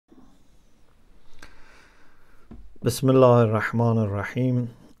بسم الله الرحمن الرحیم.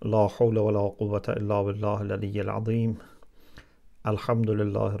 لا حول ولا قوة الا بالله العلی العظیم. الحمد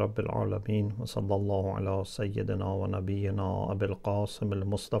لله رب العالمین و صلی الله علی سیدنا و نبینا ابی القاسم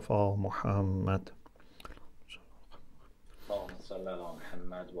المصطفى محمد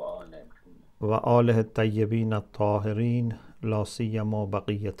و آله الطیبین الطاهرین، لا سیما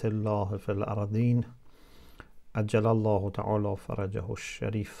بقیة الله فی الارضین، عجل الله تعالی فرجه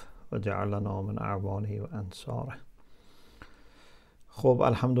الشریف و جعلنا من اعوانه و انصاره. خب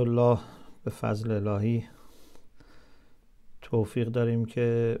الحمدلله، به فضل الهی توفیق داریم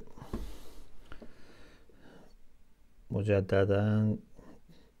که مجدداً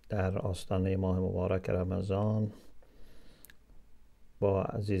در آستانه ماه مبارک رمضان با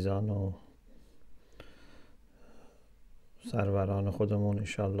عزیزان و سروران خودمون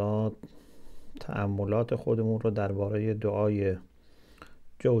انشالله تأملات خودمون رو درباره دعای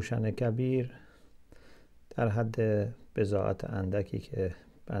جوشن کبیر در حد بضاعت اندکی که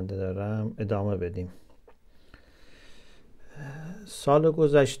بنده دارم ادامه بدیم. سال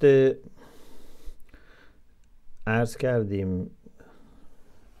گذشته عرض کردیم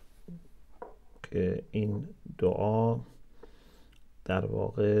که این دعا در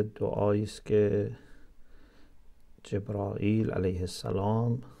واقع دعایی است که جبرائیل علیه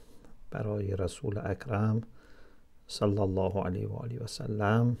السلام برای رسول اکرم صلی الله علیه و آله و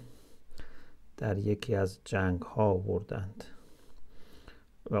سلم در یکی از جنگ ها آوردند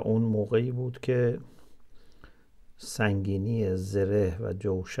و اون موقعی بود که سنگینی زره و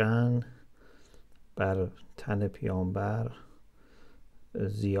جوشن بر تن پیامبر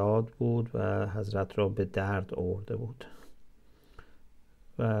زیاد بود و حضرت را به درد آورده بود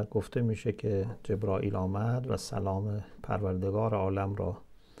و گفته میشه که جبرائیل آمد و سلام پروردگار عالم را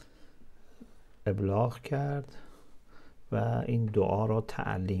ابلاغ کرد و این دعا را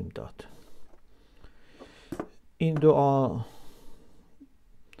تعلیم داد. این دعا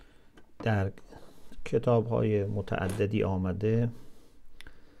در کتاب‌های متعددی آمده،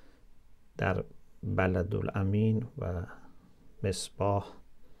 در بلدالامین و مصباح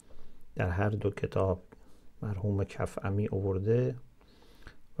در هر دو کتاب مرحوم کفعمی آورده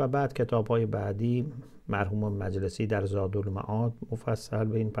و بعد کتاب‌های بعدی مرحوم مجلسی در زادالمعاد مفصل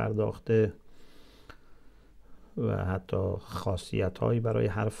به این پرداخته و حتی خاصیت‌هایی برای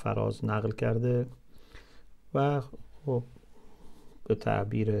هر فراز نقل کرده و خب به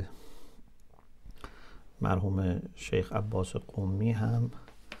تعبیر مرحوم شیخ عباس قمی هم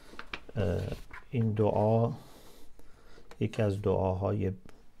این دعا یکی از دعاهای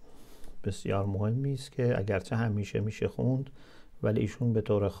بسیار مهمی است که اگرچه همیشه میشه خوند ولی ایشون به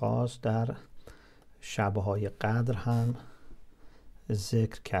طور خاص در شب‌های قدر هم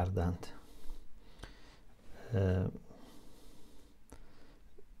ذکر کردند.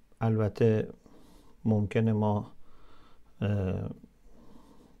 البته ممکنه ما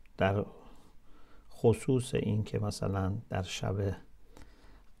در خصوص این که مثلا در شب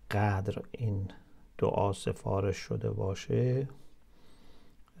قدر این دعا سفارش شده باشه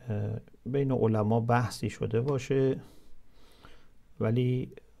بین علما بحثی شده باشه،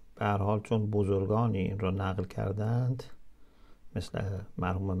 ولی به هر حال چون بزرگانی این را نقل کردند مثل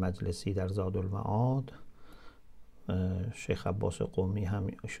مرحوم مجلسی در زادالمعاد، شیخ عباس قمی هم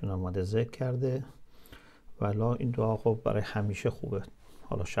ایشون آمده ذکر کرده، ولی این دعا خب برای همیشه خوبه.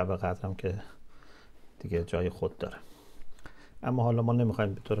 حالا شب قدر هم که دیگه جای خود داره، اما حالا ما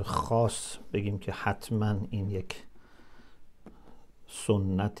نمیخوایم به طور خاص بگیم که حتما این یک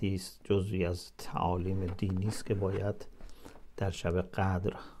سنتی است، جزوی از تعالیم دینی است که باید در شب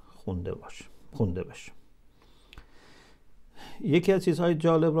قدر خونده بشه. یکی از چیزهای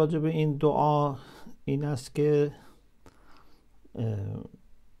جالب راجع به این دعا این است که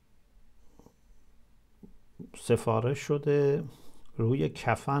سفارش شده روی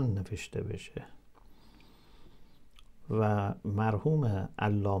کفن نوشته بشه و مرحوم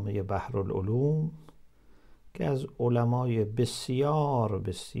علامه بحرالعلوم که از علمای بسیار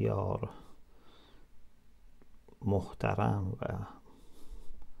بسیار محترم و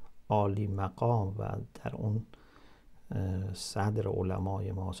عالی مقام و در اون صدر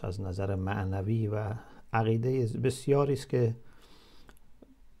علمای ماست از نظر معنوی و عقیده بسیاری است که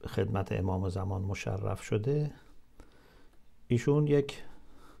خدمت امام زمان مشرف شده، ایشون یک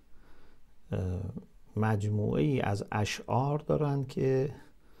مجموعه ای از اشعار دارند که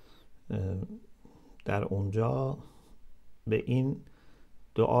در اونجا به این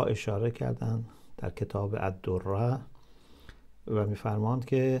دعا اشاره کردن در کتاب الدره و می‌فرماند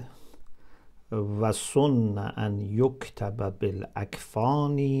که و سن ان یکتب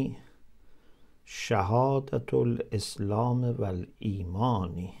بالاکفان شهادت الاسلام و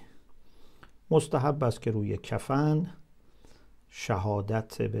الایمان مستحب است که روی کفن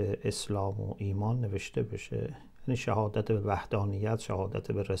شهادت به اسلام و ایمان نوشته بشه، یعنی شهادت به وحدانیت،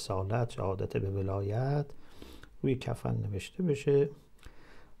 شهادت به رسالت، شهادت به ولایت روی کفن نوشته بشه.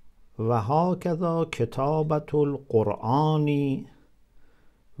 و هاکذا کتابت القرآنی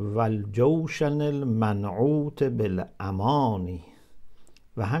و الجوشن المنعوت بالامانی.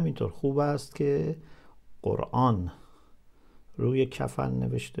 و همینطور خوب است که قرآن روی کفن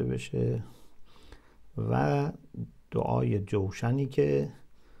نوشته بشه و دعای جوشنی که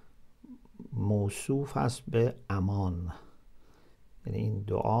موصوف هست به امان، یعنی این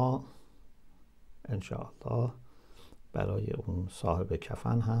دعا انشاءالله برای اون صاحب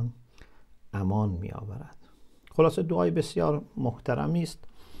کفن هم امان می آورد. خلاصه دعای بسیار محترمی است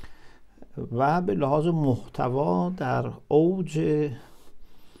و به لحاظ محتوا در اوج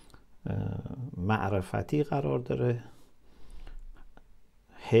معرفتی قرار داره.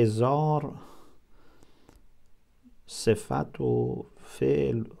 1000 صفت و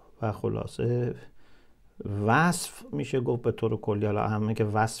فعل و خلاصه وصف میشه گفت به طور کلی، حالا همه که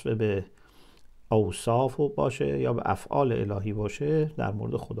وصف به اوصاف باشه یا به افعال الهی باشه در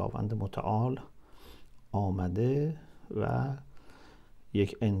مورد خداوند متعال آمده و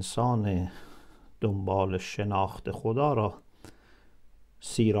یک انسان دنبال شناخت خدا را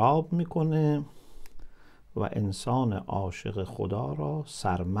سیراب میکنه و انسان عاشق خدا را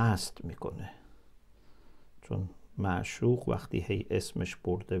سرمست میکنه، چون معشوق وقتی هی اسمش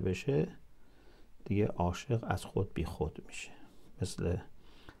برده بشه دیگه عاشق از خود بی خود میشه. مثل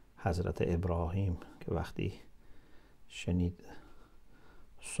حضرت ابراهیم که وقتی شنید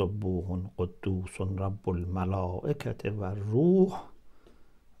سبوح قدوس رب الملائکه و روح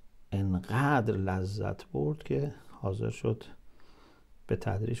انقدر لذت برد که حاضر شد به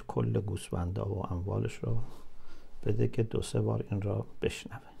تدریج کل گوسفندا و اموالش رو بده که 2-3 بار این را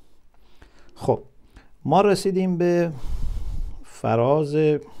بشنوه. خب ما رسیدیم به فراز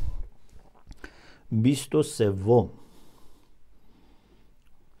 23.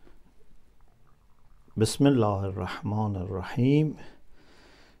 بسم الله الرحمن الرحیم.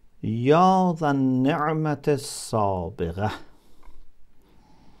 یا ذا النعمت السابغه.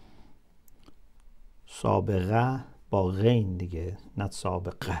 سابغه با غین دیگه، نه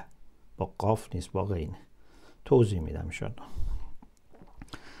سابقه، با قاف نیست، با غین. توضیح میدم ایشان.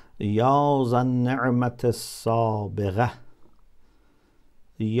 یا ذا النعمت السابغه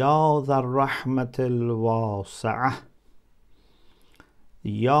یا ذا الرحمت الواسعه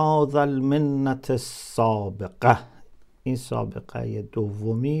یا ذا المنت السابقه. این سابقه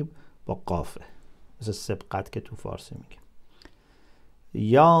دومی با قافه، مثل سبقت که تو فارسی میگه.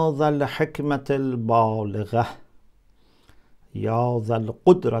 یا ذا الحکمت البالغه یا ذا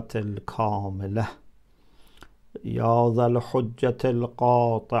القدرت الکامله یا ذا الحجت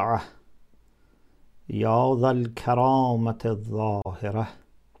القاطعه یا ذا الکرامت الظاهره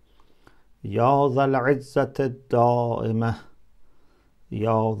یا ذا العزت الدائمه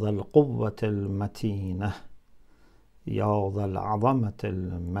یا ذا القوة المتینه یا ذا العظمت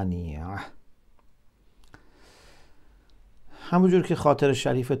المنیعه. همونجور که خاطر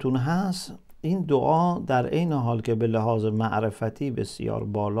شریفتون هست، این دعا در عین حال که به لحاظ معرفتی بسیار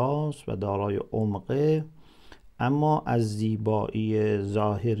بالاست و دارای عمقه، اما از زیبایی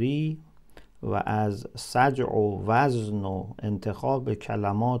ظاهری و از سجع و وزن و انتخاب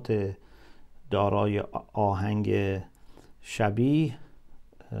کلمات دارای آهنگ شبیه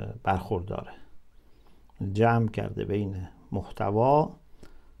برخورداره. جمع کرده بین محتوا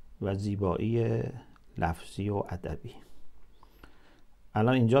و زیبایی لفظی و ادبی.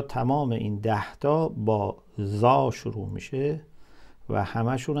 الان اینجا تمام این 10 تا با ذا شروع میشه و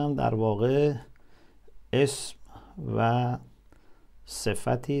همشون هم در واقع اسم و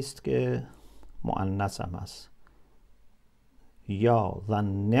صفتی است که مؤنث هم است. یا ذا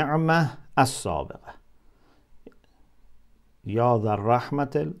النعمه السابقه یا ذا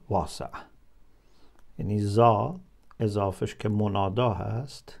الرحمت الواسعه، یعنی ذا اضافش که منادا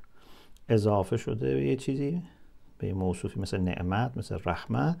هست اضافه شده به یه چیزی، به موصوفی مثل نعمت، مثل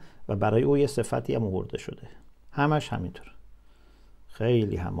رحمه، و برای او یه صفتی هم آورده شده. همش همینطور،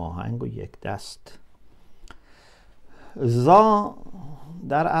 خیلی هماهنگ و یک دست. ذا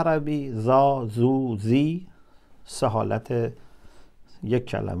در عربی، ذا، ذو، ذی 3 حالت یک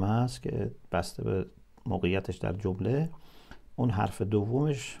کلمه است که بسته به موقعیتش در جمله. اون حرف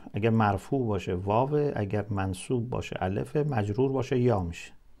دومش اگر مرفوع باشه واو، اگر منصوب باشه الف، مجرور باشه یا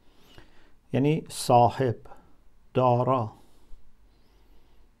میشه. یعنی صاحب، دارا.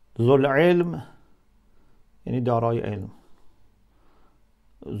 ذوالعلم یعنی دارای علم.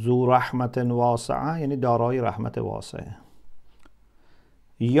 ذو رحمت واسعه یعنی دارای رحمت واسعه.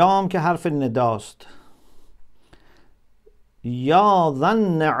 یا هم که حرف نداست. یا ذا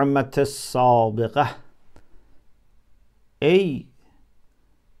النعمت السابقه، ای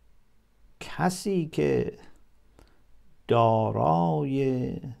کسی که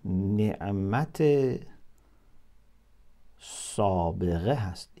دارای نعمت سابقه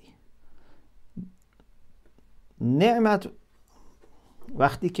هستی. نعمت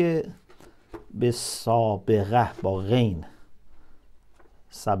وقتی که به سابقه با غین،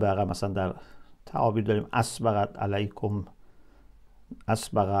 سابقه مثلا در تعابیر داریم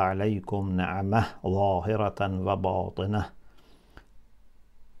اسبغ علیکم نعمه ظاهرة و باطنه،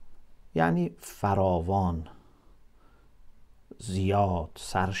 یعنی فراوان، زیاد،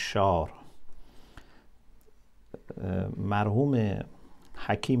 سرشار. مرحوم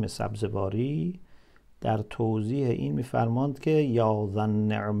حکیم سبزواری در توضیح این میفرماند که یا ذا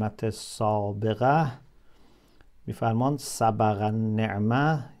النعمت السابقه، میفرماند سبق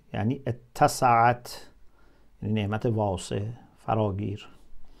النعمه یعنی اتسعت، یعنی نعمت واسع، فراگیر.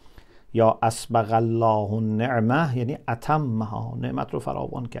 یا اسبغ الله النعمه یعنی اتمها، نعمت رو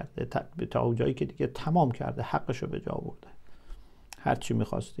فراوان کرده تا جایی که دیگه تمام کرده، حقش رو به جا برده، هر چی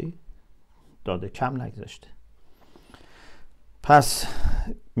میخواستی داده، کم نگذاشته. پس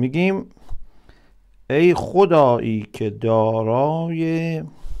میگیم ای خدایی که دارای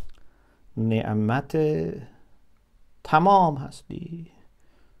نعمت تمام هستی،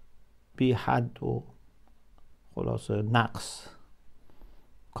 بی حد و خلاصه نقص،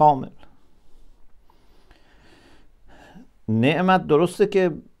 کامل. نعمت درسته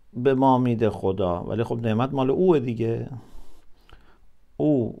که به ما میده خدا، ولی خب نعمت مال اوه دیگه.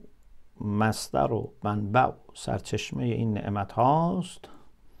 او مصدر و منبع و سرچشمه این نعمت هاست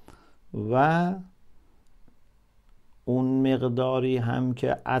و اون مقداری هم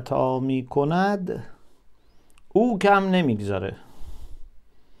که عطا می کند او کم نمیگذاره.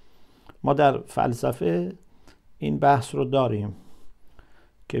 ما در فلسفه این بحث رو داریم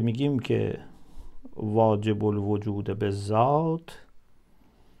که میگیم که واجب الوجود به ذات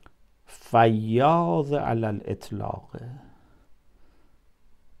فیاض علی الاطلاق،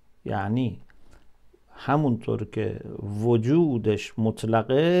 یعنی همونطور که وجودش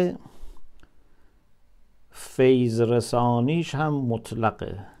مطلقه، فیض رسانیش هم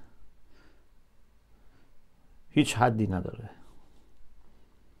مطلقه، هیچ حدی نداره.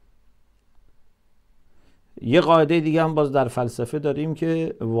 یه قاعده دیگه هم باز در فلسفه داریم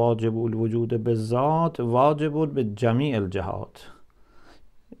که واجب الوجود به ذات واجب به جمیع الجهات،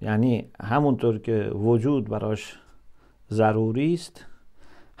 یعنی همونطور که وجود براش ضروری است،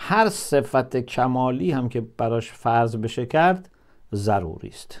 هر صفت کمالی هم که براش فرض بشه کرد ضروری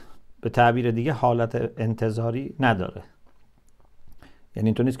است. به تعبیر دیگه حالت انتظاری نداره. یعنی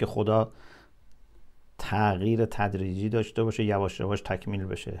اینطور نیست که خدا تغییر تدریجی داشته باشه، یواش یواش تکمیل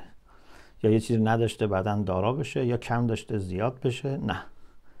بشه، یا یه چیزی نداشته بعداً دارا بشه، یا کم داشته زیاد بشه. نه،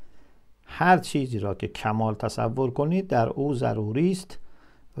 هر چیزی را که کمال تصور کنید در او ضروری است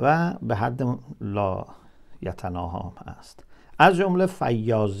و به حد لا یتناها است، از جمله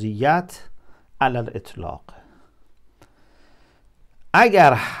فیاضیت علی الاطلاق.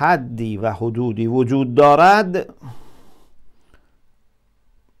 اگر حدی و حدودی وجود دارد،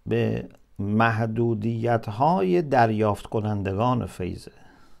 به محدودیت های دریافت کنندگان فیضه.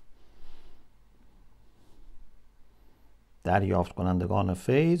 دریافت کنندگان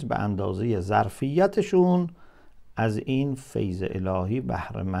فیض به اندازه ظرفیتشون از این فیض الهی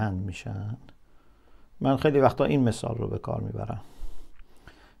بهره مند میشن. من خیلی وقتا این مثال رو به کار میبرم.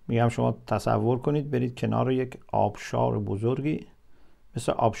 میگم شما تصور کنید برید کنار یک آبشار بزرگی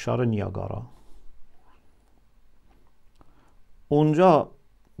مثل آبشار نیاگارا. اونجا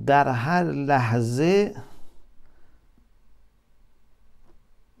در هر لحظه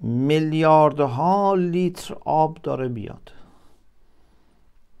میلیاردها لیتر آب داره بیاد.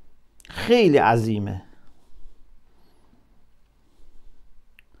 خیلی عظیمه.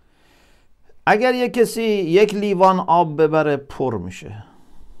 اگر یک کسی یک لیوان آب ببره پر میشه،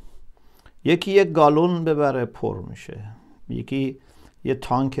 یکی یک گالون ببره پر میشه، یکی یه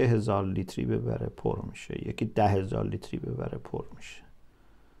تانک 1000 لیتری ببره پر میشه، یکی 10,000 لیتری ببره پر میشه،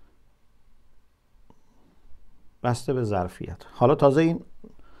 بسته به ظرفیت. حالا تازه این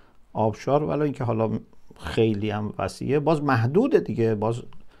آبشار ولی اینکه حالا خیلی هم وسیعه، باز محدوده دیگه، باز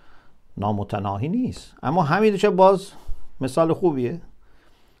نامتناهی نیست، اما همینشه باز مثال خوبیه.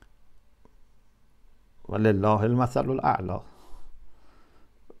 ولله المثل الاعلی.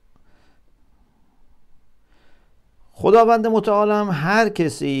 خداوند متعال هم هر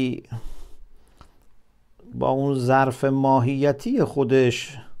کسی با اون ظرف ماهیتی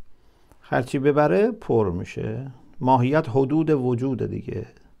خودش هرچی ببره پر میشه ماهیت حدود وجود دیگه.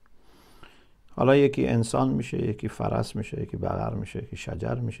 حالا یکی انسان میشه، یکی فرس میشه، یکی بقر میشه، یکی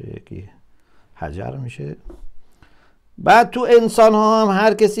شجر میشه، یکی حجر میشه. بعد تو انسان ها هم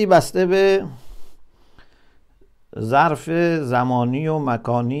هر کسی بسته به ظرف زمانی و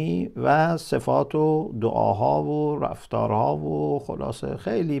مکانی و صفات و دعاها و رفتارها و خلاصه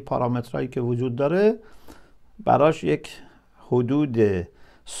خیلی پارامترهایی که وجود داره براش یک حدود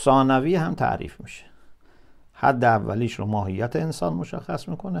ثانوی هم تعریف میشه. حد اولیش رو ماهیت انسان مشخص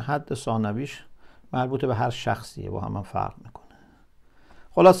میکنه، حد ثانویش مربوط به هر شخصیه، با هم فرق میکنه.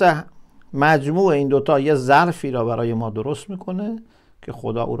 خلاصه مجموع این دوتا یه ظرفی را برای ما درست میکنه که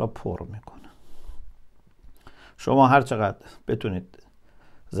خدا او را پر میکنه. شما هر چقدر بتونید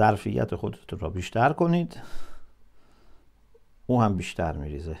ظرفیت خودتون را بیشتر کنید، او هم بیشتر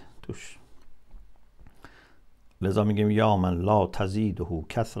میریزه توش. لذا میگیم یا من لا تزیده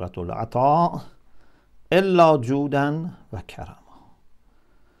کثرت العطاء الا جودا و کرما.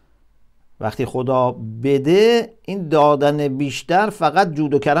 وقتی خدا بده، این دادن بیشتر فقط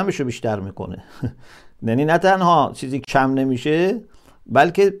جود و کرمش رو بیشتر میکنه. یعنی نه تنها چیزی کم نمیشه،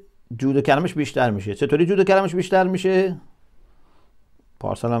 بلکه جود و کرمش بیشتر میشه. چطوری جود و کرمش بیشتر میشه؟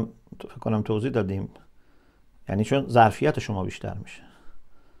 پارسال هم فکر کنم توضیح دادیم. یعنی چون ظرفیت شما بیشتر میشه.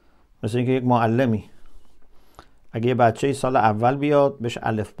 مثل اینکه یک معلمی اگه یه بچه سال اول بیاد بهش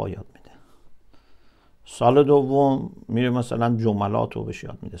الفبا یاد میده، سال دوم میره مثلا جملات رو بهش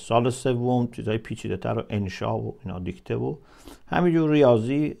یاد میده، سال سوم چیزای پیچیده تر و انشا و اینا دیکته و همینجور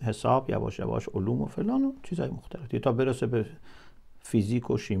ریاضی، حساب، یواش یواش علوم و فلان و چیزای مختلفی تا برسه به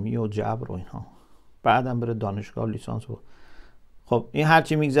فیزیک و شیمی و جبر و اینها. بعدم بره دانشگاه لیسانس و خب این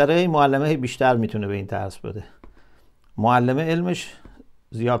هرچی میگذره این معلمه بیشتر میتونه به این درس بده. معلمه علمش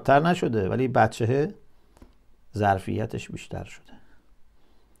زیادتر نشده ولی بچه ظرفیتش بیشتر شده.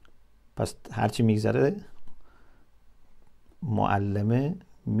 پس هرچی میگذره معلمه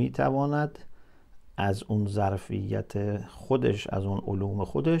میتواند از اون ظرفیت خودش، از اون علوم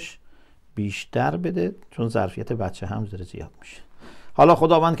خودش بیشتر بده، چون ظرفیت بچه هم زیاد میشه. حالا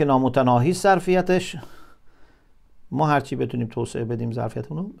خداوند که نامتناهی ظرفیتش، ما هرچی بتونیم توسعه بدیم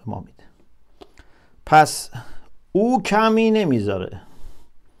ظرفیت اونو به ما میده. پس او کمی نمیذاره.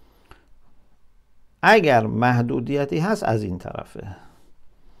 اگر محدودیتی هست از این طرفه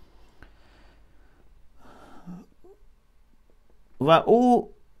و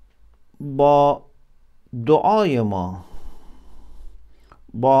او با دعای ما،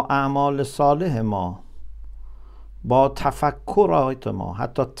 با اعمال صالح ما، با تفکرات ما،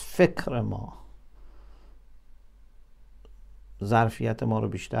 حتی فکر ما، ظرفیت ما رو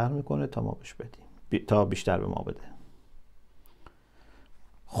بیشتر میکنه تا ما بهش بدیم، تا بیشتر به ما بده.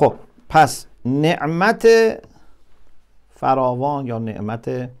 خب پس نعمت فراوان یا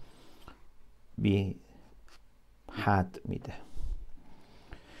نعمت بی حد میده.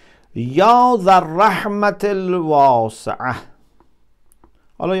 یا ذا الرحمت الواسعه،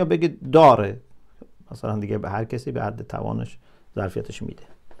 حالا یا بگید داره، مثلا دیگه به هر کسی به حد توانش ظرفیتش میده.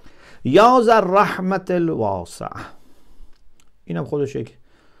 یا ذا الرحمت الواسعه، اینم خودش یک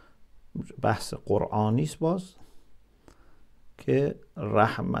بحث قرآنی است باز، که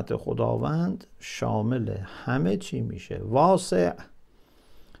رحمت خداوند شامل همه چی میشه. واسع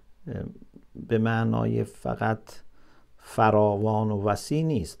به معنای فقط فراوان و وسیع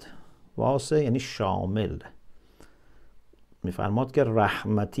نیست، واسع یعنی شامل. میفرماد که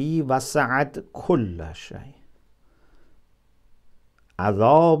رحمتی وسعت کل شیء،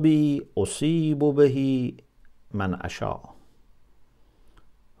 عذابی اصیب بهی من اشاء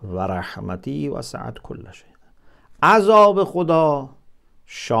و رحمتی وسعت کل شیء. عذاب خدا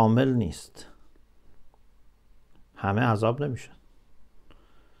شامل نیست، همه عذاب نمیشن.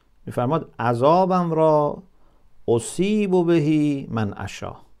 میفرماد عذابم را اصیب بهی من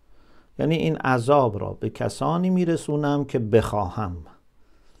اشاء، یعنی این عذاب را به کسانی میرسونم که بخواهم.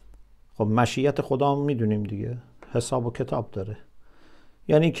 خب مشیت خدا میدونیم دیگه، حساب و کتاب داره.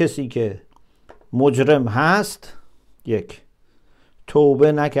 یعنی کسی که مجرم هست، یک،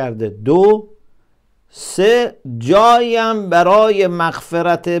 توبه نکرده، دو، سه، جایم برای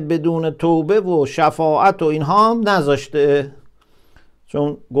مغفرت بدون توبه و شفاعت و اینها هم نذاشته.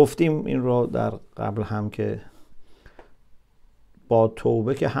 چون گفتیم این رو در قبل هم که با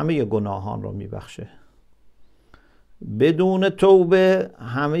توبه که همه گناهان را میبخشه، بدون توبه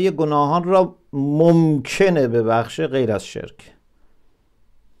همه گناهان را ممکنه ببخشه غیر از شرک.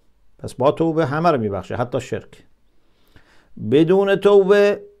 پس با توبه همه رو میبخشه، حتی شرک. بدون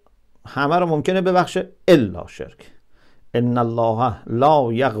توبه همه رو ممکنه ببخشه الا شرک. ان الله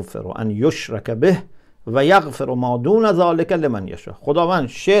لا یغفر ان یشرک به و یغفر ما دون ذلک لمن یشاء. خداوند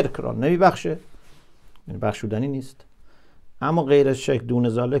شرک را نمیبخشه، یعنی بخشودنی نیست. اما غیر از شک دون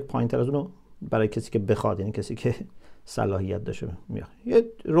ذالک، پایین تر از اونو برای کسی که بخواد، یعنی کسی که صلاحیت داشته میاد یه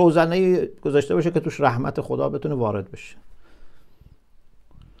روزنه گذاشته باشه که توش رحمت خدا بتونه وارد بشه.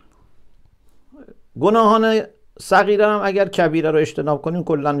 گناهان صغیره هم اگر کبیره رو اجتناب کنیم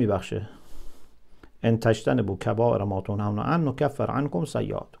کلا میبخشه. ان تجتنبوا کبائر ما تنهون عنه نکفر عنکم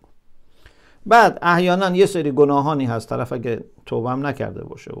سیئاتکم. بعد احیانا یه سری گناهانی هست طرف اگه توبه هم نکرده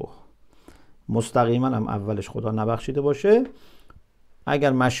باشه و مستقیما هم اولش خدا نبخشیده باشه،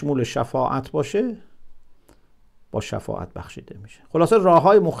 اگر مشمول شفاعت باشه با شفاعت بخشیده میشه. خلاصه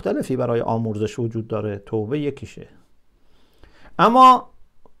راه‌های مختلفی برای آمرزش وجود داره، توبه یکیشه. اما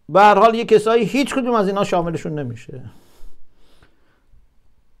به هر حال یه کسایی هیچ کدوم از اینا شاملشون نمیشه.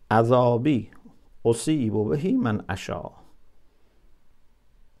 عذابی اصیب بهی من اشاء،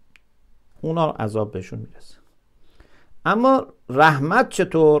 اونا عذاب بهشون میرسه. اما رحمت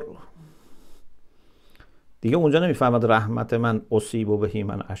چطور؟ دیگه اونجا نمیفرماد رحمت من اصیب بهی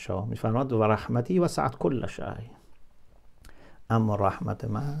من اشاء، میفرماد و رحمتی وسعت کل شیء. اما رحمت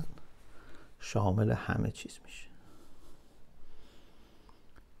من شامل همه چیز میشه.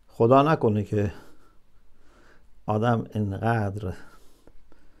 خدا نکنه که آدم انقدر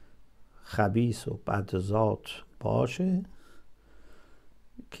خبیث و بدذات باشه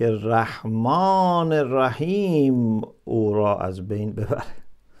که رحمان رحیم او را از بین ببره،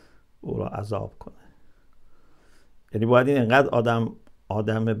 او را عذاب کنه. یعنی باید این انقدر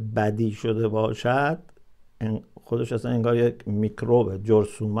آدم بدی شده باشد، خودش اصلا انگار یک میکروب،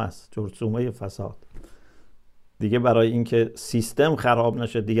 جرثومه است، جرثومه فساد. دیگه برای اینکه سیستم خراب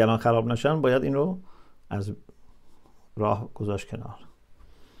نشه، دیگران خراب نشن، باید این رو از راه گذاشت کنار.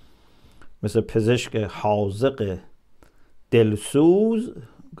 مثل پزشک حاذق دلسوز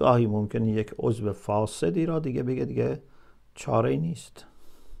گاهی ممکنه یک عضو فاسدی را دیگه بگه دیگه چاره‌ای نیست،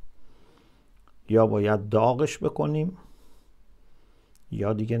 یا باید داغش بکنیم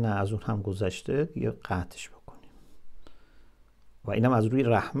یا دیگه نه، از اون هم گذشته، دیگه قطعش بکنیم. و اینم از روی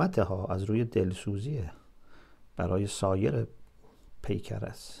رحمته ها، از روی دلسوزیه برای سایر پیکر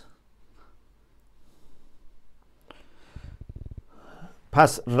است.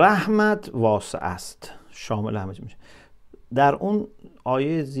 پس رحمت واسع است، شامل همه چیز میشه. در اون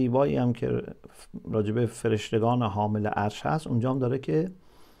آیه زیبایی هم که راجبه فرشتگان حامل عرش هست، اونجا هم داره که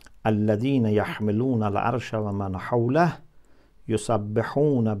الذین یحملون العرش و من حوله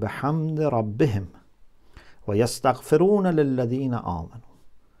یسبحون بحمد ربهم و یستغفرون للذین آمنوا.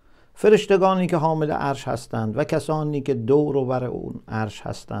 فرشتگانی که حامل عرش هستند و کسانی که دور و بر اون عرش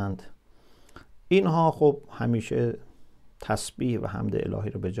هستند، اینها خب همیشه تسبیح و حمد الهی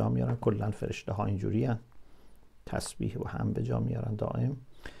رو به جا میارن. کلا فرشته ها اینجوری هن، تسبیح و حمد به جا میارن دائم،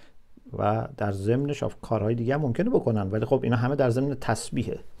 و در ضمنش کارهای دیگه هم ممکنه بکنن، ولی خب اینا همه در ضمن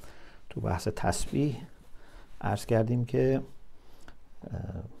تسبیحه. تو بحث تسبیح عرض کردیم که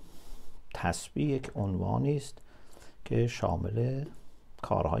تسبیح یک عنوانی است که شامل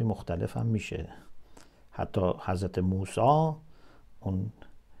کارهای مختلف هم میشه. حتی حضرت موسی اون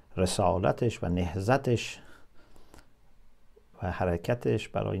رسالتش و نهضتش و حرکتش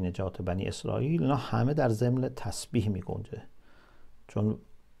برای نجات بنی اسرائیل، اینا همه در ضمن تسبیح میگنجه. چون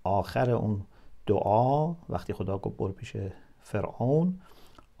آخر اون دعا وقتی خدا گفت برو پیش فرعون،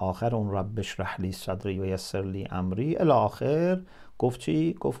 آخر اون رب اشرح لی صدری و یسر لی امری الی آخر، گفت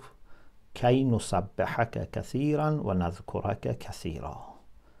چی؟ گفت کی نسبحک کثیرا و نذکرک کثیرا.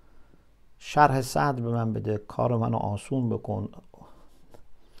 شرح صدر به من بده، کار منو آسون بکن،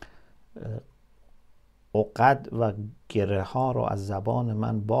 عقد و گره ها رو از زبان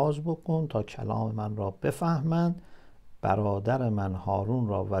من باز بکن تا کلام من را بفهمند. برادر من هارون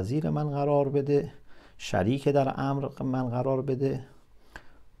را وزیر من قرار بده، شریک در امر من قرار بده،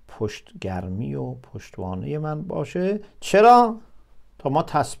 پشتگرمی و پشتوانه من باشه. چرا؟ تا ما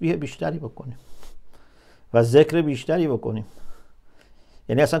تسبیح بیشتری بکنیم و ذکر بیشتری بکنیم.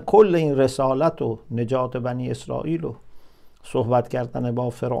 یعنی اصلا کل این رسالت و نجات بنی اسرائیل و صحبت کردن با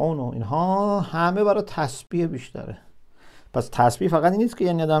فرعون و اینها همه برای تسبیح بیشتره. پس تسبیح فقط این نیست که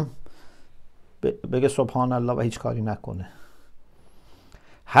یعنی آدم بگه سبحان الله و هیچ کاری نکنه.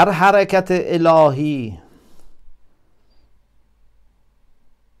 هر حرکت الهی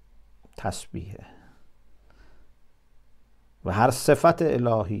تسبیحه و هر صفت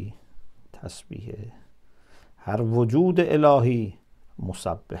الهی تسبیحه، هر وجود الهی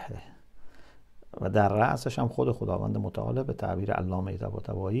مسبحه. و در رأسش هم خود خداوند متعال به تعبیر علامه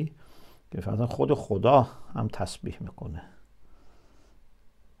طباطبایی که می‌فرمایند خود خدا هم تسبیح میکنه.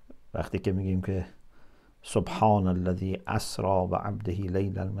 وقتی که میگیم که سبحان الذی اسری بعبده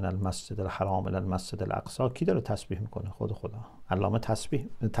لیلا من المسجد الحرام الى المسجد الاقصی. کی داره تسبیح میکنه؟ خود خدا. علامه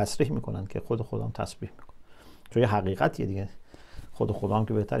تصریح میکنن که خود خدا هم تسبیح میکنه، چون یه حقیقتیه دیگه، خود خدا هم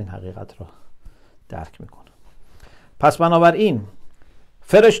که بهتر این حقیقت را درک میکنه. پس بنابراین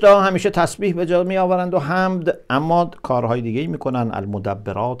فرشته ها همیشه تسبیح به جا می آورند و حمد، اما کارهای دیگه میکنن.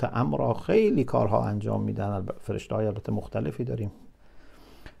 المدبرات امرا، خیلی کارها انجام میدن. فرشته های البته مختلفی داریم.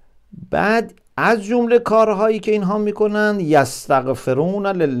 بعد از جمله کارهایی که اینها میکنن، یستغفرون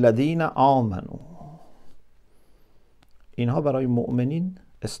للذین آمنو، اینها برای مؤمنین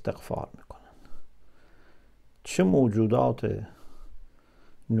استغفار میکنن. چه موجودات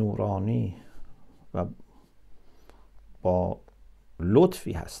نورانی و با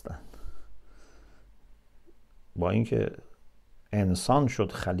لطفی هستند. با اینکه انسان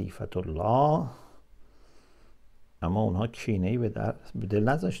شد خلیفت الله، اما اونها کینه‌ای به دل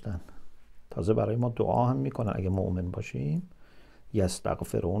نذاشتن. تازه برای ما دعا هم میکنن اگه مؤمن باشیم.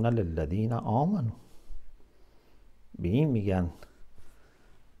 یستغفرون للذین آمنو، به این میگن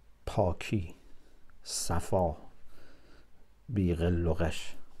پاکی، صفا، بی غل و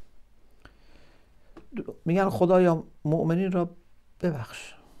غش. میگن خدایا مؤمنین را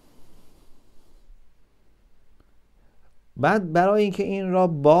ببخش. بعد برای اینکه این را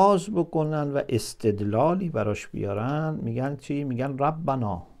باز بکنن و استدلالی براش بیارن، میگن چی؟ میگن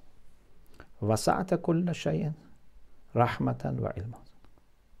ربنا وسعت کل شیء رحمتا و علما.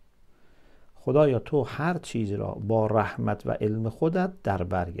 خدایا تو هر چیز را با رحمت و علم خودت در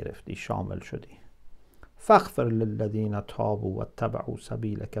بر گرفتی، شامل شدی. فاغفر للذین تابوا واتبعوا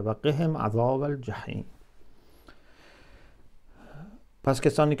سبیلک وقهم عذاب الجحیم. پس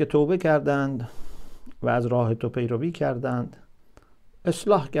کسانی که توبه کردند و از راه تو پیروی کردند،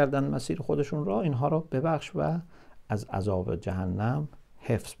 اصلاح کردند مسیر خودشون را، اینها را ببخش و از عذاب جهنم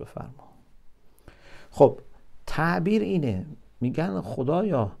حفظ بفرما. خب تعبیر اینه، میگن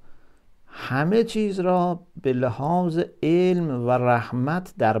خدایا همه چیز را به لحاظ علم و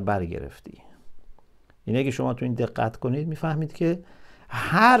رحمت در بر گرفتی. اینه که شما تو این دقت کنید میفهمید که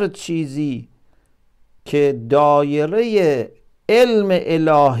هر چیزی که دایره علم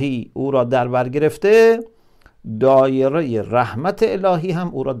الهی او را در بر گرفته، دایره رحمت الهی هم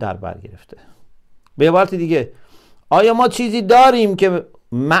او را در بر گرفته. به عبارت دیگه، آیا ما چیزی داریم که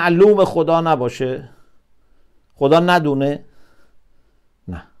معلوم خدا نباشه؟ خدا ندونه؟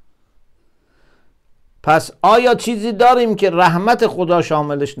 نه. پس آیا چیزی داریم که رحمت خدا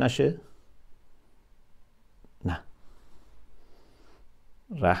شاملش نشه؟ نه.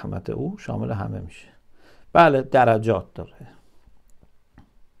 رحمت او شامل همه میشه. بله درجات داره.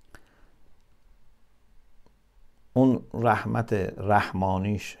 اون رحمت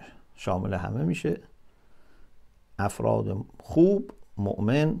رحمانیش شامل همه میشه. افراد خوب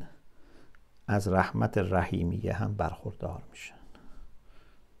مؤمن از رحمت رحیمیه هم برخوردار میشن.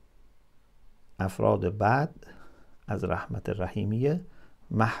 افراد بد از رحمت رحیمیه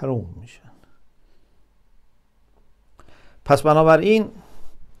محروم میشن. پس بنابراین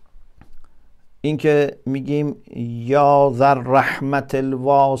این که میگیم یا ذر رحمت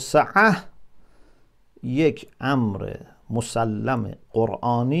الواسعه یک امر مسلم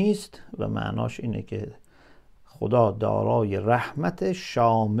قرآنی است و معناش اینه که خدا دارای رحمت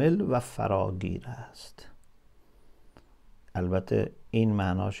شامل و فراگیر است. البته این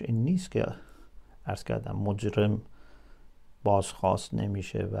معناش این نیست که عرض کردم مجرم بازخواست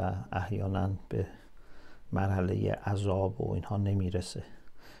نمیشه و احیانا به مرحله عذاب و اینها نمیرسه،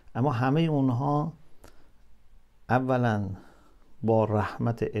 اما همه اونها اولا با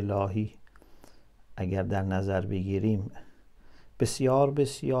رحمت الهی اگر در نظر بگیریم بسیار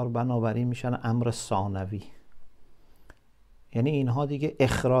بسیار بنابراین میشن امر ثانوی. یعنی اینها دیگه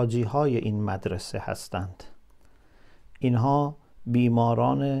اخراجی های این مدرسه هستند. اینها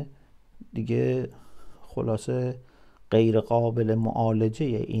بیماران دیگه خلاصه غیر قابل معالجه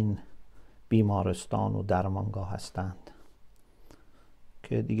این بیمارستان و درمانگاه هستند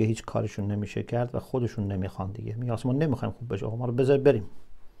که دیگه هیچ کارشون نمیشه کرد و خودشون نمیخوان دیگه. میگن ما نمیخوایم خوب بشه، ما رو بذار بریم.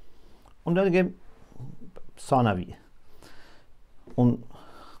 اون دیگه ثانویه. اون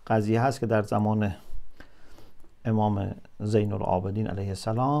قضیه هست که در زمان امام زین العابدین علیه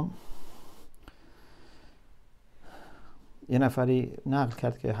السلام یه نفری نقل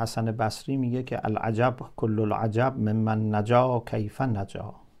کرد که حسن بصری میگه که العجب کل العجب ممن نجا کیف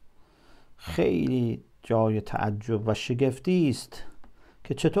نجا. خیلی جای تعجب و شگفتی است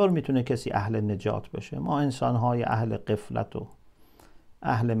که چطور میتونه کسی اهل نجات بشه. ما انسانهای اهل غفلت و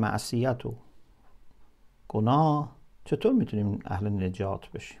اهل معصیت و گناه چطور میتونیم اهل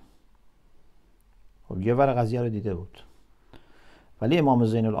نجات بشیم؟ خب یه ور قضیه رو دیده بود. ولی امام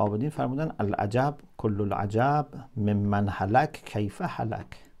زین العابدین فرمودن العجب کل العجب ممن هلک کیف هلک.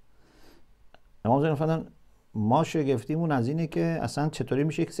 امام زین فرمودن ما شگفتیمون از اینه که اصلا چطوری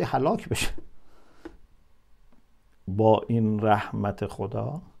میشه کسی هلاک بشه با این رحمت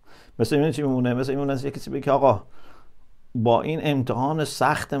خدا. مثل این چی میمونه؟ مثل این از کسی بگه آقا با این امتحان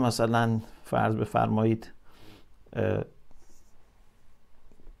سخت مثلا فرض بفرمایید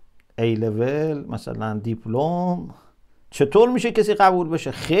ای لول مثلا دیپلم، چطور میشه کسی قبول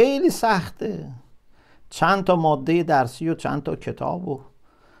بشه؟ خیلی سخته، چند تا ماده درسی و چند تا کتاب و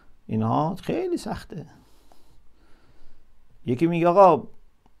اینها خیلی سخته. یکی میگه آقا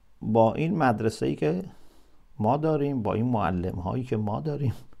با این مدرسه‌ای که ما داریم، با این معلم هایی که ما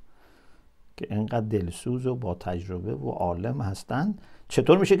داریم که اینقدر دلسوز و با تجربه و عالم هستن،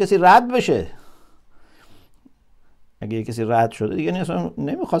 چطور میشه کسی رد بشه؟ اگه کسی رد شده دیگه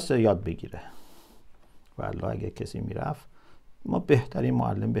نمیخواسته یاد بگیره. والله اگه کسی میرفت، ما بهترین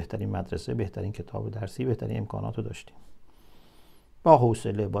معلم، بهترین مدرسه، بهترین کتاب درسی، بهترین امکانات رو داشتیم، با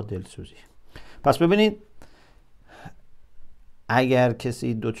حوصله، با دلسوزی. پس ببینید اگر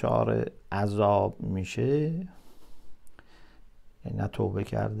کسی دچار عذاب میشه، یعنی نه توبه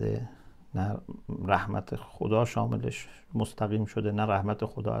کرده، نه رحمت خدا شاملش مستقیم شده، نه رحمت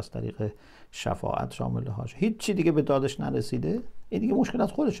خدا از طریق شفاعت شامل هاش، هیچ چی دیگه به دادش نرسیده، این دیگه مشکل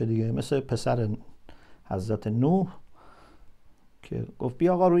از خودشه دیگه. مثل پسر حضرت نوح که گفت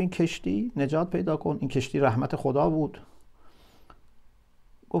بیا آقا رو این کشتی نجات پیدا کن، این کشتی رحمت خدا بود.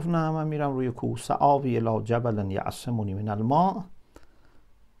 گفت نه من میرم روی کوه، سآوی الی جبل یعصمنی من الماء،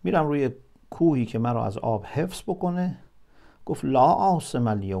 میرم روی کوهی که مرا از آب حفظ بکنه. گفت لا عاصم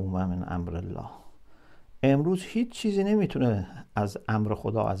الیوم من امر الله، امروز هیچ چیزی نمیتونه از امر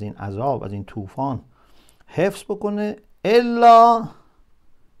خدا، از این عذاب، از این طوفان حفظ بکنه الا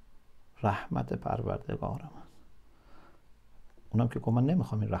رحمت پروردگار من. اونم که من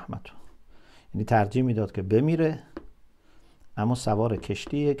نمیخوام این رحمت رو، یعنی ترجیح میداد که بمیره، اما سوار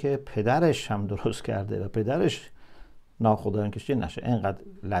کشتیه که پدرش هم درست کرده و پدرش ناخدایان کشتی نشه، اینقدر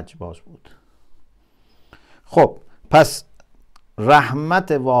لجباز بود. خب پس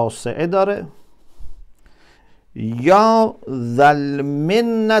رحمت واسعه داره، یا ذل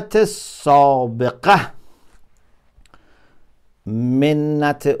منت سابقه،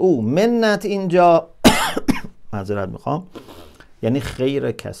 منت او، منت اینجا معذرت میخوام یعنی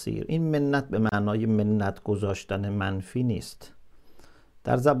خیر کثیر. این منت به معنای منت گذاشتن منفی نیست.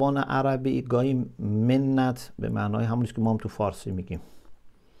 در زبان عربی گاهی منت به معنای همونیست که ما هم تو فارسی میگیم.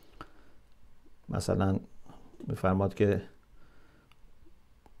 مثلا میفرماد که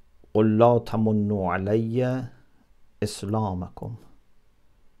قل لا تمنوا علی اسلامکم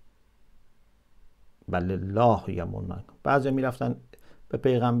بل الله یمن. بعضی میرفتن به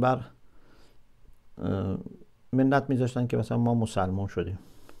پیغمبر منت میذاشتن که مثلا ما مسلمان شدیم.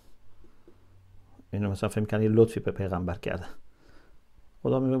 اینو مثلا فهم کنن یه لطفی به پیغمبر کردن.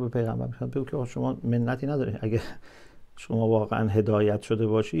 خدا میگه به پیغمبر بگو که شما منتی ندارید، اگه شما واقعا هدایت شده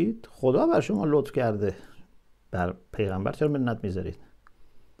باشید خدا بر شما لطف کرده، بر پیغمبر چرا منت میذارید؟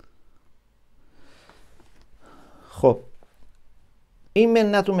 خب این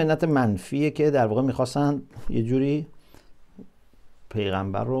منت و منت منفیه که در واقع میخواستن یه جوری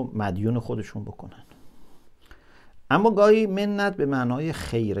پیغمبر رو مدیون خودشون بکنن. اما گاهی منت به معنای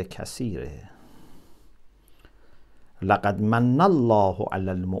خیر کثیره. لقد من الله علی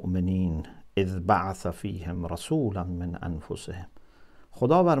المؤمنین اذ بعث فیهم رسولا من انفسهم.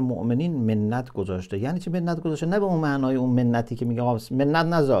 خدا بر مؤمنین منت گذاشته. یعنی چی منت گذاشته؟ نه به اون معنای اون منتی که میگه منت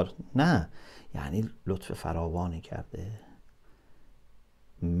نذار، نه، یعنی لطف فراوانی کرده.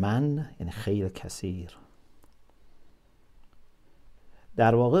 من یعنی خیر کثیر.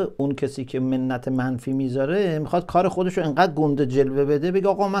 در واقع اون کسی که منت منفی میذاره میخواد کار خودش رو انقدر گنده جلوه بده، بگه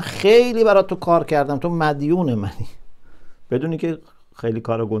آقا من خیلی برات تو کار کردم، تو مدیون منی، بدونی که خیلی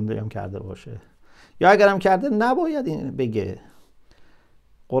کار گنده هم کرده باشه، یا اگرم کرده نباید این بگه.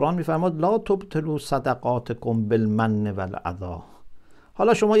 قرآن میفرماد لا تبطلوا صدقاتکم بالمن والعذا.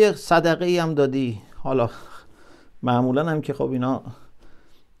 حالا شما یه صدقه ای هم دادی، حالا معمولا هم که خب اینا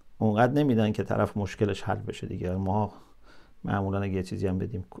اونقدر نمیدن که طرف مشکلش حل بشه دیگه. ما معمولا اگه یه چیزی هم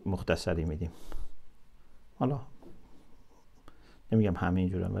بدیم مختصری میدیم، حالا نمیگم همه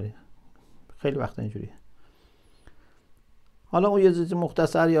اینجوری هم، ولی خیلی وقت اینجوریه. حالا اون یه چیز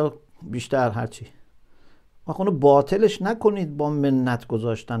مختصر یا بیشتر هرچی، اونو باطلش نکنید با منت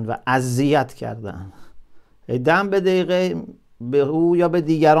گذاشتن و اذیت کردن. دم به دقیقه به او یا به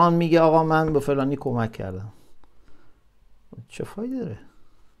دیگران میگه آقا من به فلانی کمک کردم، چه فایده داره؟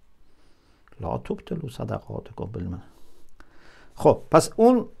 لا تبطلوا صدقاتکم بالمن. خب پس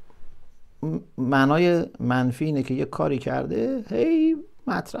اون معنای منفی اینه که یه کاری کرده هی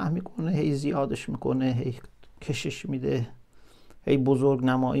مطرح میکنه، هی زیادش میکنه، هی کشش میده، هی بزرگ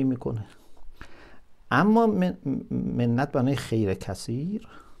نمایی میکنه. اما منت معنای خیر کثیر،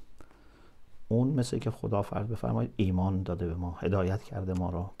 اون مثل که خدا فرض بفرمایید ایمان داده به ما، هدایت کرده ما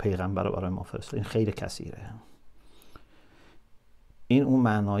رو، پیغمبر رو برای ما فرستاد، این خیر کثیره. این اون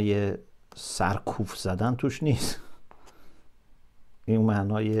معنای سرکوف زدن توش نیست، این اون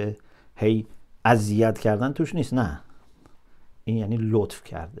معنای هی اذیت کردن توش نیست، نه، این یعنی لطف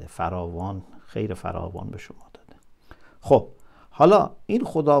کرده، فراوان، خیر فراوان به شما داده. خب حالا این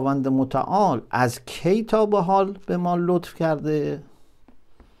خداوند متعال از کی تا به حال به ما لطف کرده؟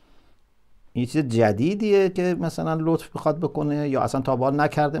 این چیز جدیدیه که مثلا لطف بخواد بکنه، یا اصلا تا به حال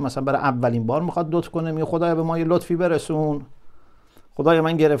نکرده، مثلا برای اولین بار میخواد لطف کنه، میگه خدایا به ما یه لطفی برسون، خدایا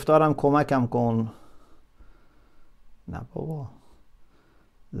من گرفتارم کمکم کن؟ نه بابا،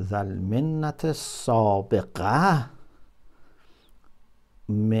 ذل منت سابقه،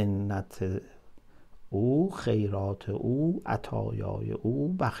 منت او، خیرات او، عطایای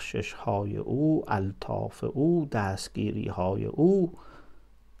او، بخشش های او، الطاف او، دستگیری های او،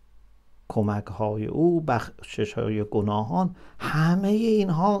 کمک های او، بخشش های گناهان، همه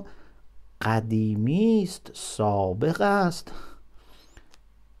اینها قدیمی است، سابق است.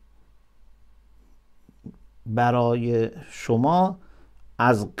 برای شما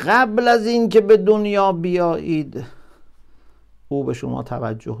از قبل از این که به دنیا بیایید او به شما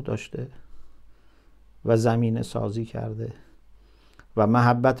توجه داشته و زمینه سازی کرده و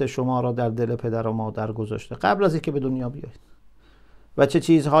محبت شما را در دل پدر و مادر گذاشته قبل از این که به دنیا بیایید، و چه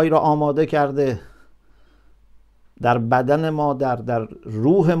چیزهایی را آماده کرده در بدن مادر، در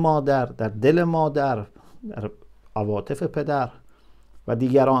روح مادر، در دل مادر، در عواطف پدر و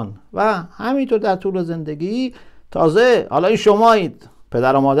دیگران، و همینطور در طول زندگی. تازه حالا این شمایید،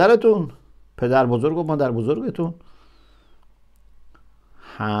 پدر و مادرتون، پدر بزرگ و مادر بزرگتون،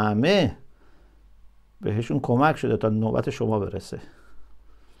 همه بهشون کمک شده تا نوبت شما برسه.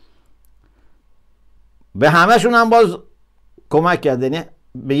 به همهشون هم باز کمک کرده، یعنی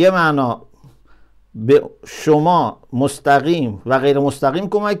به یه معنا به شما مستقیم و غیر مستقیم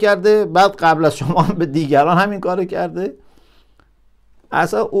کمک کرده، بعد قبل از شما به دیگران همین کارو کرده.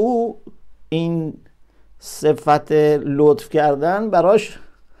 اصلا او این صفت لطف کردن براش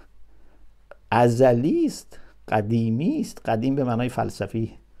ازلی است، قدیمی است. قدیم به معنای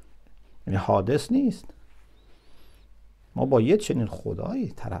فلسفی، یعنی حادث نیست. ما با یه چنین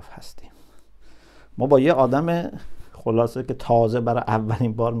خدایی طرف هستیم، ما با یه آدم خلاصه که تازه برای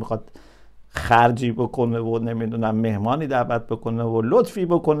اولین بار میخواد خرجی بکنه و نمیدونم مهمانی دعوت بکنه و لطفی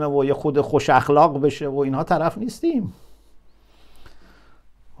بکنه و یه خود خوش اخلاق بشه و اینها طرف نیستیم.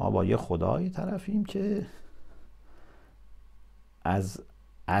 ما با یه خدایی طرفیم که از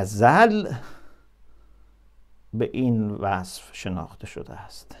ازل به این وصف شناخته شده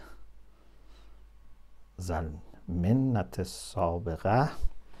است. ذل منت سابقه.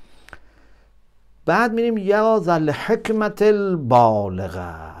 بعد میریم یا ذل حکمت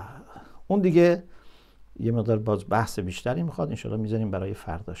البالغه. اون دیگه یه مقدار باز بحث بیشتری میخواد، انشاءالله میذاریم برای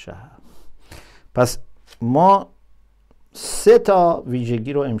فردا شب. پس ما 3 تا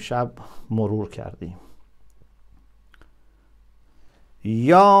ویژگی رو امشب مرور کردیم.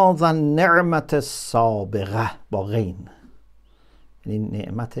 یا ذا نعمت سابقه با غین، یعنی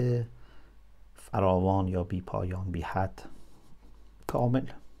نعمت فراوان یا بی پایان، بی حد، کامل.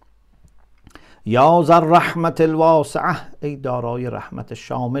 یا ذا رحمت الواسعه، ای دارای رحمت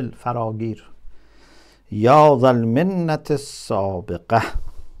شامل، فراگیر. یا ذا المنت السابقه،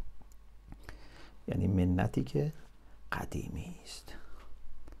 یعنی منتی که قدیمی است.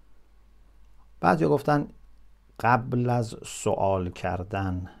 بعضی گفتن قبل از سوال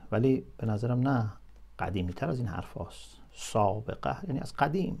کردن، ولی به نظرم نه، قدیمی تر از این حرف هاست. سابقه یعنی از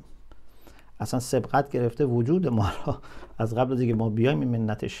قدیم، اصلا سبقت گرفته وجود ما را، از قبل از اینکه ما بیایم این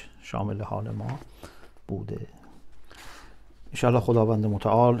منتش شامل حال ما بوده. انشاءالله خداوند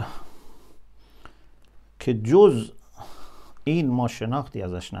متعال که جز این ما شناختی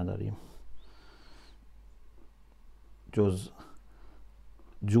ازش نداریم، جز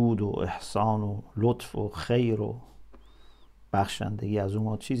جود و احسان و لطف و خیر و بخشندگی از اون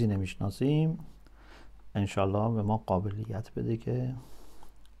ما چیزی نمیشناسیم، انشالله به ما قابلیت بده که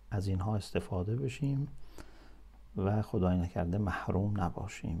از اینها استفاده بشیم و خدای نکرده محروم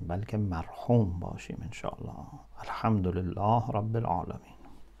نباشیم، بلکه مرحوم باشیم انشالله. الحمدلله رب العالمین.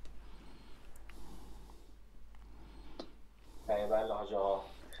 بله حاج آقا،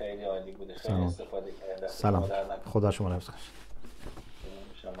 خیلی عالی بوده، خیلی استفاده کردم. سلام، خدا شما رو حفظ کنه.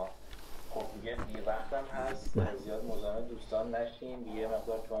 شما خب دیگه دیر وقتم هست، زیاد مزاحم دوستان نشین دیگه،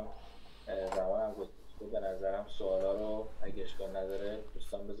 مقدار چون زمانم گذاشته. به نظرم سوالا رو اگه اشکال نداره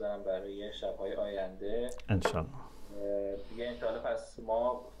دوستان بذارم برای شب‌های آینده انشالله. دیگه انشالله. پس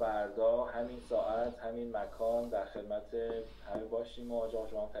ما فردا همین ساعت همین مکان در خدمت همه باشیم و آقا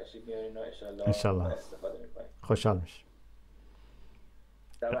شما تشریف میارین و انشالله استفاده میکنیم. خوشحال میشیم.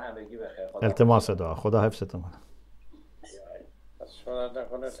 شب همگی بخیر. التماس دعا. خدا حفظتون کنه.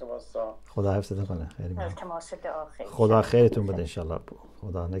 خدا حفظتون کنه. التماس دعا. خدا خیرتون بده انشالله.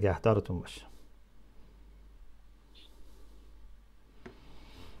 خدا نگهدارتون باشه.